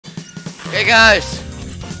Hey guys!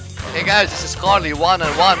 Hey guys, this is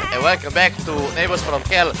Carly101 and welcome back to Neighbors from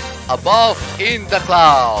Hell Above in the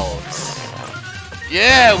Clouds.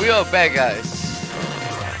 Yeah, we are back guys.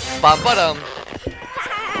 Bam badam.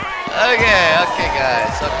 Okay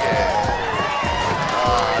guys, okay.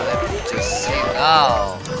 Let me just see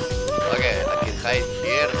now. Okay, I can hide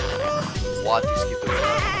here. What is he doing?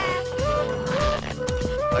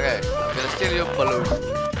 Okay, I'm gonna steal your balloon.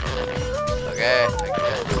 Okay, I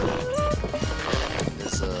can do it.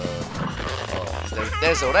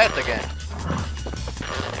 There's a rat again.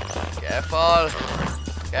 Careful.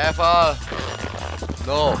 Careful.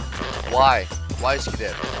 No. Why? Why is he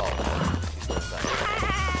there? Oh, he's going back.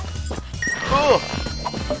 Ooh.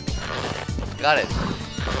 Got it.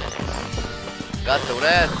 Got the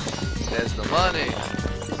rat. There's the money.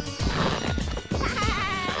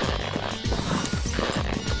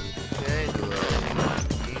 Okay, do I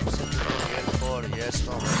need something here for? Yes,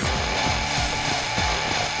 no.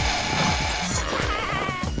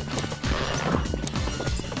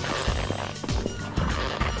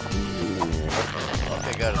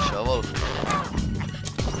 Got a shovel.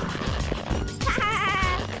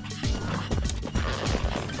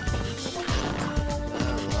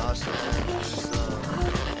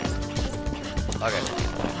 Okay.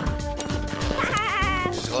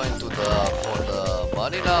 He's going to for the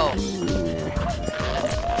money now.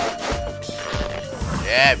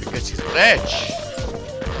 Yeah, because he's rich.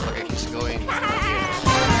 Okay, he's going here.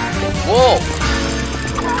 Whoa!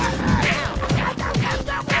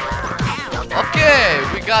 Okay,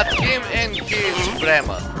 we got him and his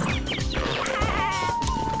grandma.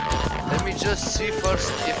 Let me just see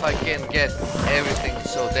first if I can get everything,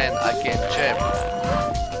 so then I can check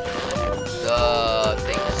the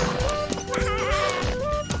things.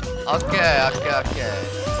 Okay.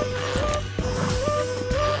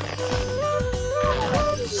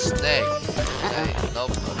 Snake. Okay,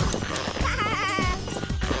 nope.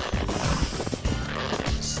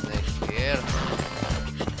 Snake here.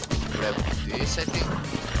 Grab this, I think.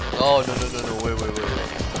 No, wait.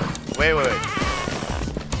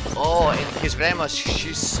 Oh, and his grandma,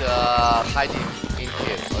 she's hiding in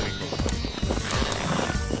here. Okay, cool.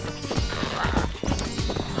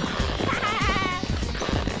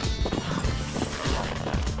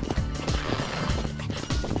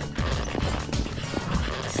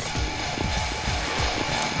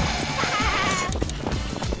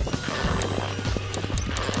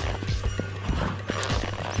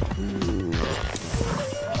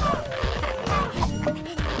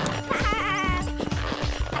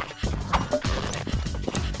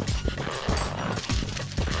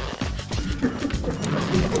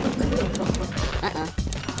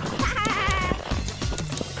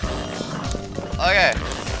 Okay.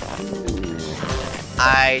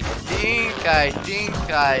 I think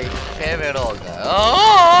I have it all,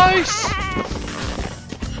 guys.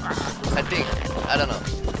 I don't know.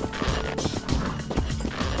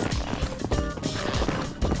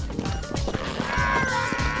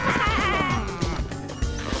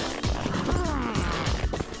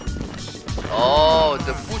 Oh,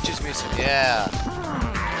 the pooch is missing, yeah.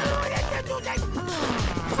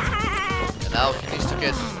 And now he needs to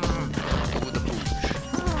get to the pooch.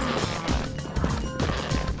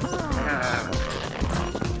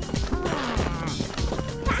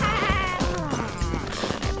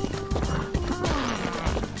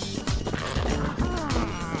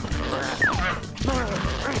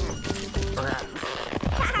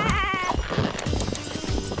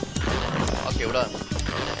 Okay, we're done.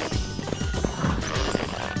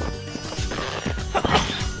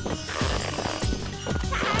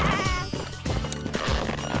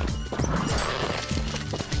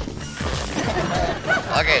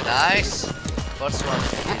 Okay, nice. First one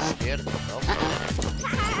is here. Nope.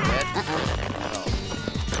 Red. No.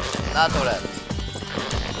 Not red.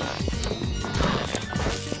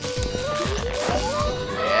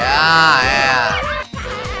 Yeah.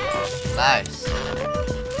 Nice.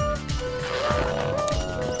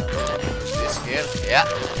 This here. Yeah.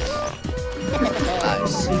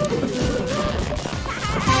 Nice.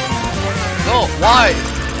 No, why?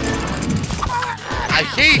 I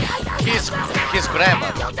hate his grandma.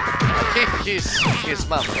 I hate his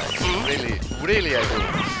mom, guys. Really I do.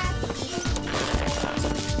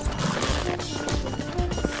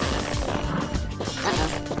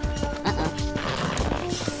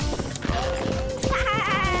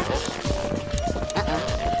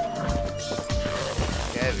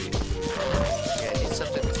 Heavy. Yeah, need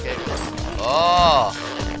something heavy. Oh!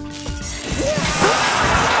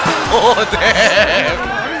 Oh damn!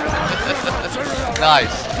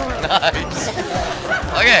 Nice.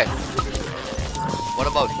 Okay. What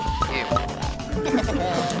about him?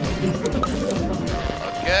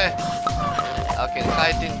 Okay. I can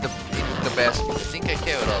hide in the basket. I think I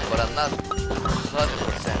have it all, but I'm not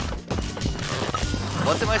 100%.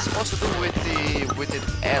 What am I supposed to do with the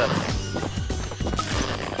elephant?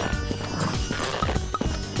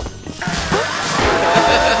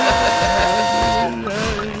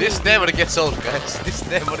 This never gets old, guys. This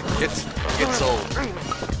never gets old.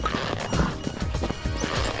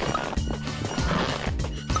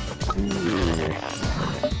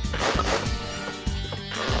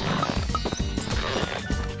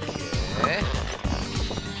 Okay.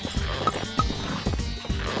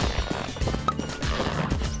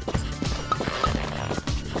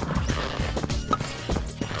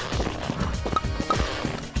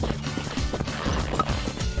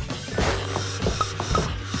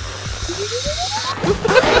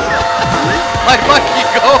 My monkey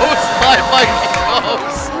goes! My monkey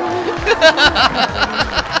goes!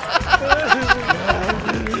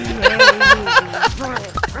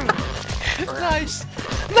 Nice!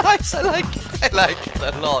 Nice! I like it! I like it a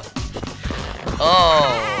lot!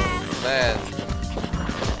 Oh, man.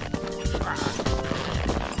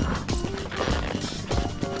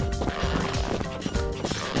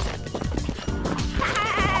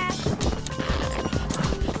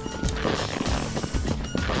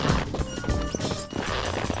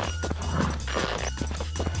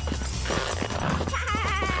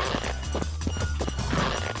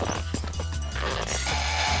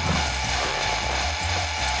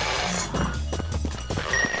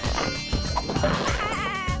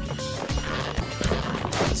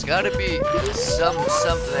 It's gotta be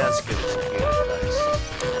something else good here, guys.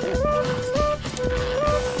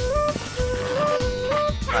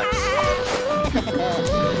 Nice.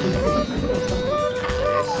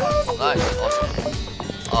 Nice, awesome.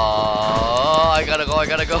 Oh, I gotta go,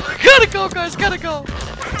 gotta go, guys, gotta go.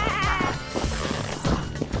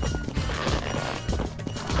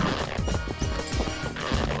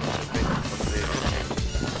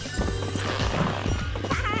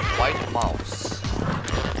 White mouse.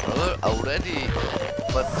 Already,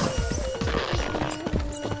 but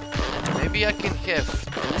maybe I can have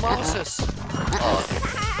 2 mouses. Oh, okay.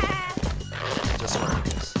 Just one, I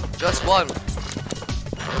guess. Just one.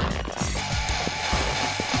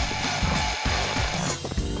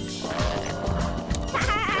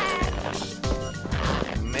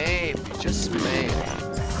 Maybe, just maybe.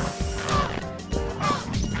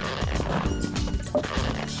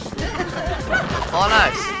 Oh,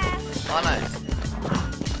 nice. Oh, nice.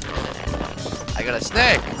 I got a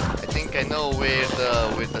snake! I think I know where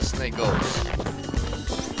the snake goes.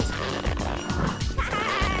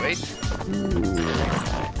 Wait.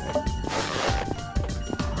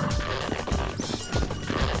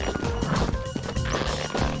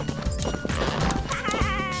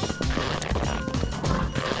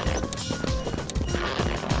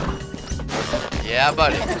 Yeah,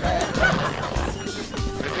 buddy.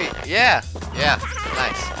 Yeah, yeah,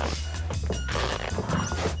 nice.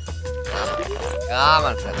 Come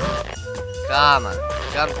on, fella. Come on.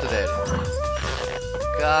 Come to daddy.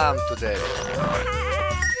 Come to daddy.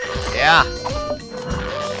 Yeah.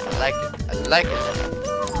 I like it. I like it.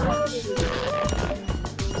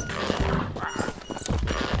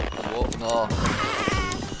 Oh, no.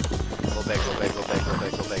 Go back, go back, go back, go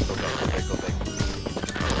back, go back, go back, go back, go back.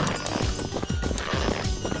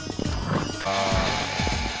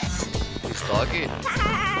 This doggy.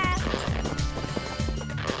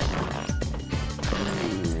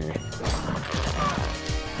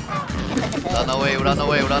 Run away, run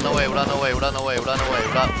away, run away, run away, run away, run away,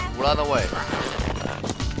 run away.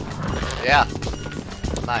 Yeah.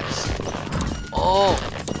 Nice. Oh!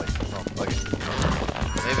 Wait, no, okay.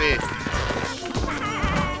 Maybe.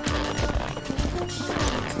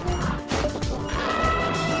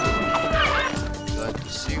 Going to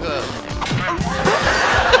see her.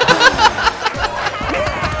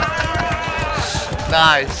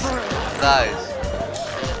 Nice. Nice.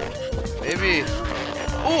 Maybe.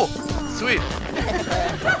 Oh! Sweet!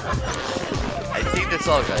 I think that's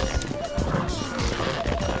all, guys.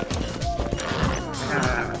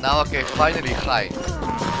 Now, okay, finally hide.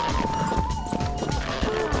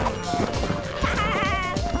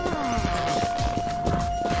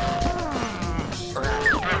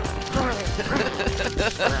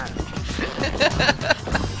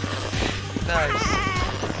 Nice.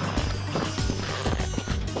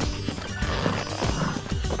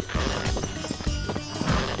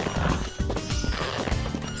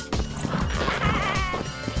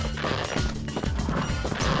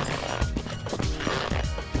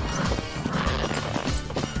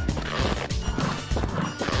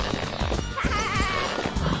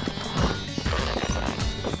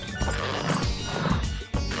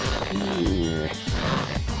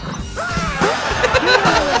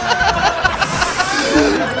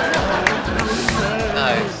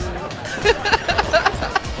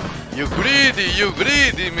 You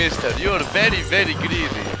greedy, mister. You're very, very greedy.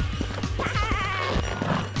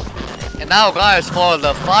 And now, guys, for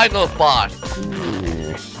the final part.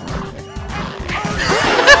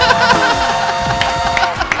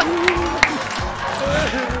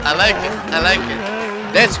 I like it.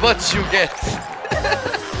 That's what you get.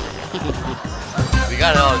 We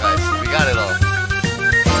got it all, guys. We got it all.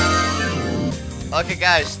 Okay,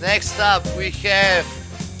 guys, next up we have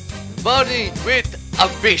Burning with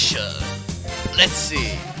Ambition. Let's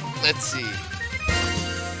see.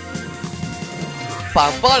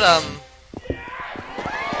 Pam padam.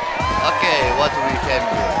 Okay, what do we have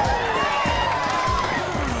here?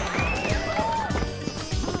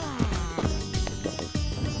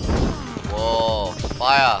 Whoa,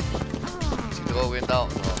 fire. Is it going down?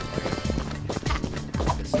 No, okay.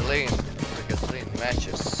 Gasoline,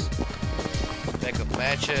 matches. Pack of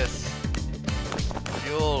matches.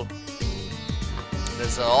 Fuel.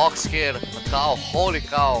 There's an ox here, a cow, holy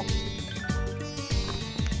cow.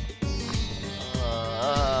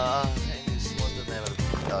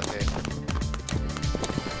 Okay.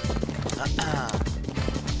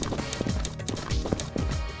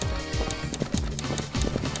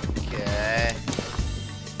 Okay.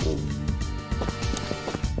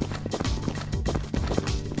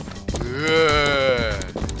 Yeah.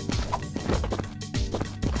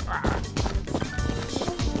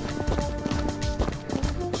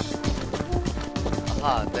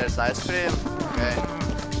 Aha, there's ice cream. Okay.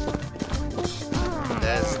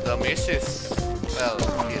 There's the missus. Well,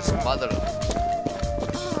 his mother.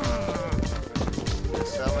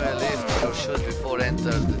 There's somewhere lift your shoes before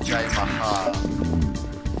enter the Jai Mahal.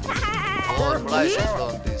 More flashes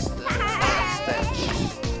on this stench.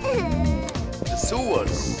 The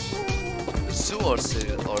sewers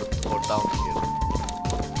or down here.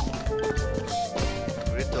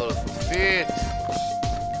 Ritual feet.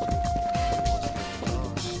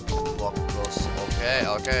 Walk close. Okay.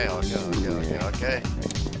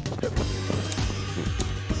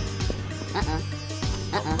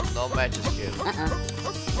 No matches here.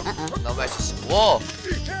 No matches. Whoa!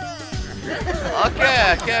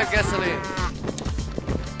 Okay, gasoline.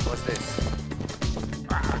 What's this?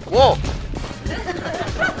 Whoa!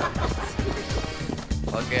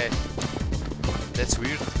 Okay. That's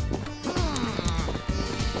weird.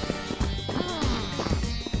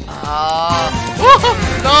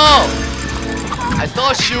 No! I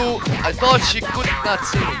thought she could not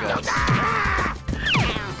see me, guys.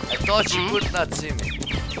 I thought she could not see me.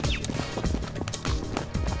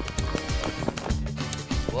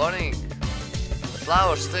 Warning. The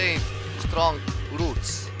flowers stay strong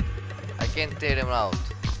roots. I can't tear them out.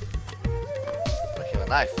 I have a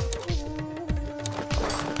knife.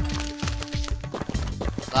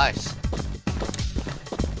 Nice.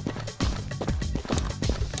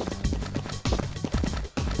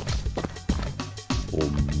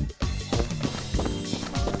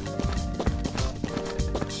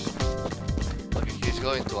 Okay, he's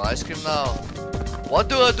going to ice cream now. What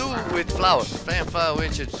do I do with flowers? Flame flower,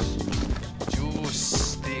 which is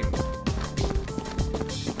juice steam.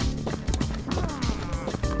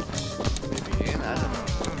 Maybe in, I don't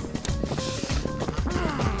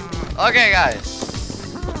know. Okay, guys.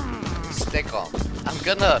 Stay calm. I'm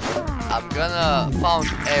gonna found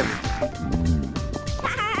everything.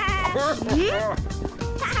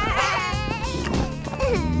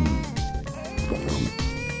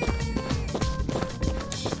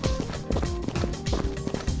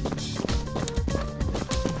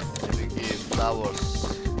 Let me give flowers.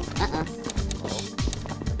 Oh.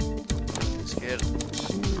 Scared.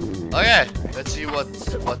 Okay, let's see what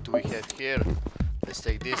do we have here. Let's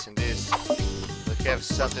take this and this. We have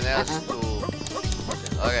something else to.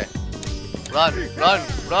 Okay. Run!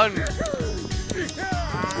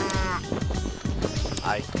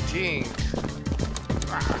 I think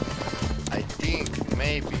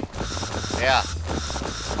maybe. Yeah.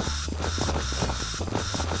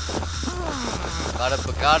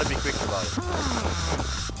 Gotta be quick about it.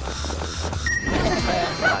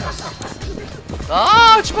 Nice.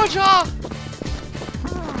 Ah, Chmacha!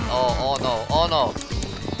 Oh no.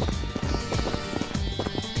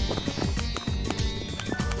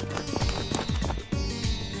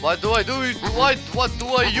 What do I do? What do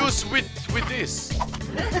I use with this?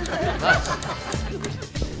 Nice.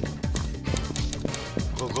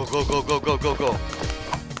 Go.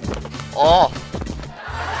 Oh!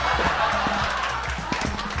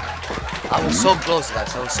 I was so close,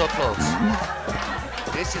 guys. I was so close.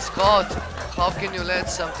 This is called. How can you let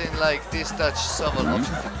something like this touch several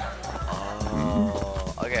objects?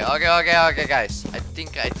 Oh. Okay, guys. I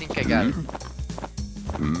think I got it.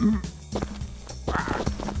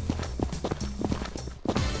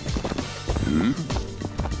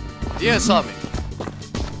 You saw me.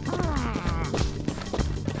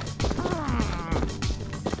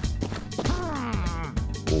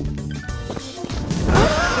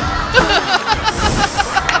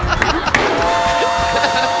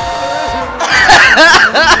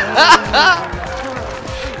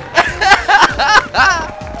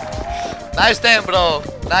 Nice 10, bro.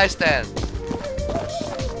 Nice 10.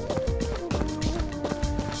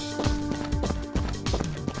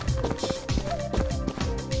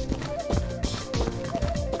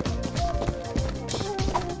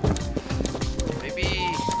 Maybe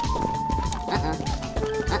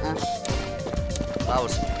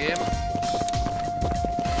flowers of him.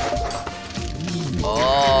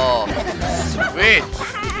 Oh, sweet.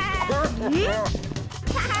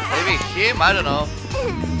 Maybe him. I don't know.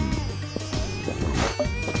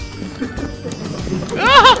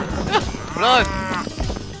 Run!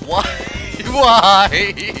 Why?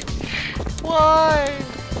 Why? Why?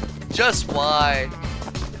 Just why?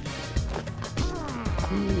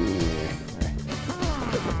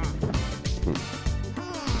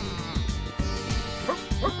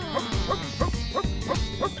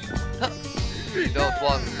 You don't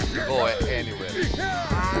want to go anywhere.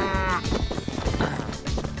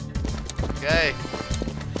 Okay.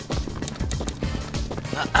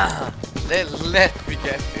 Let me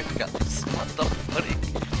get it, guys. What the freak?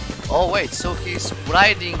 Oh wait, so he's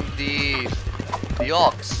riding the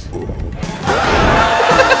ox.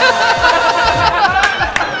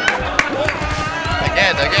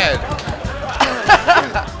 again.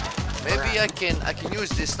 Maybe I can use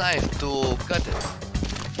this knife to cut it.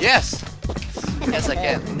 Yes. Yes, I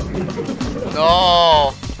can.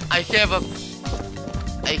 No, I have a.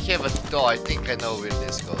 No, I think I know where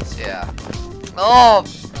this goes. Yeah. Oh.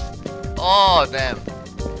 Oh, damn.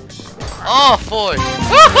 Oh, boy.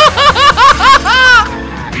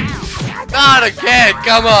 Not again,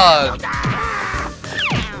 come on.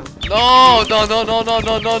 No.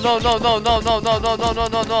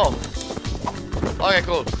 Okay,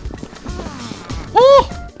 cool. Woo!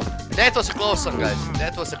 That was a close one, guys.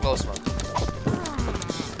 That was a close one.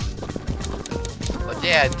 But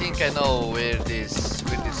yeah, I think I know where this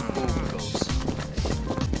boom goes.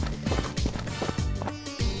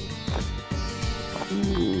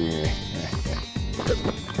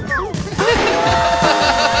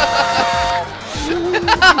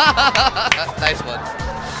 Nice one.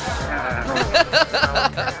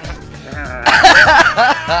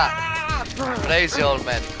 Crazy old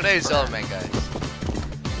man, guys.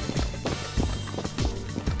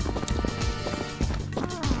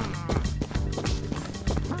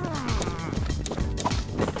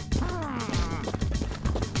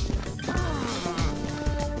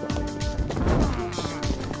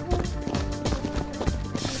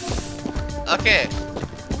 Okay,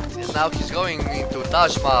 now he's going into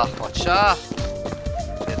Taj Mahal,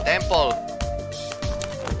 the temple.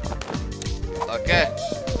 Okay,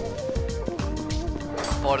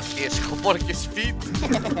 for his feet.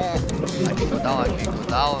 I can go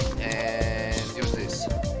down, and use this.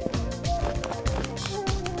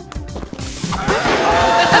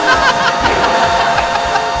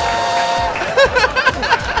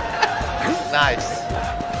 Nice.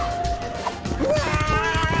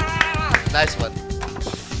 Nice one.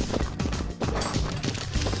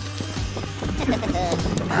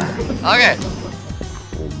 Okay.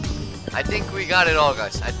 I think we got it all,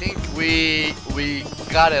 guys. I think we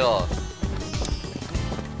got it all.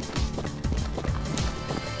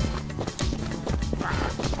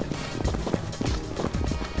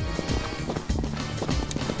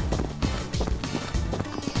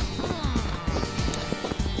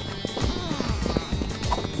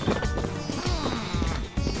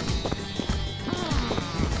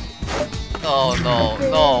 Oh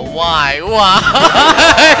no, why?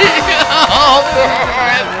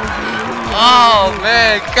 Oh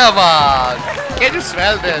man, come on! Can you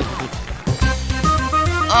smell that?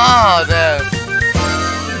 Oh damn!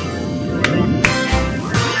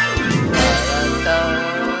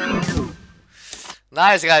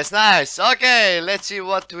 Nice, guys, nice. Okay, let's see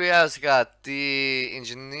what we else got. The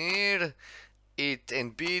engineer, eat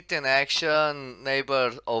and beat in action,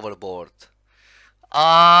 neighbor overboard.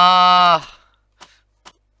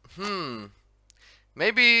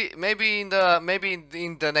 Maybe in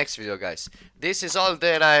the next video, guys. This is all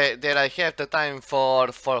that I have the time for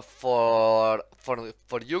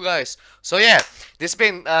you guys. So yeah, this has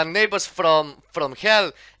been Neighbors from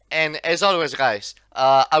Hell, and as always, guys,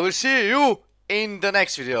 I will see you in the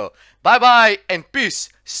next video. Bye bye and peace.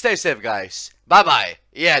 Stay safe, guys. Bye bye.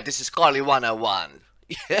 Yeah, this is Carly 101.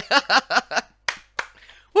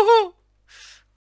 Woohoo!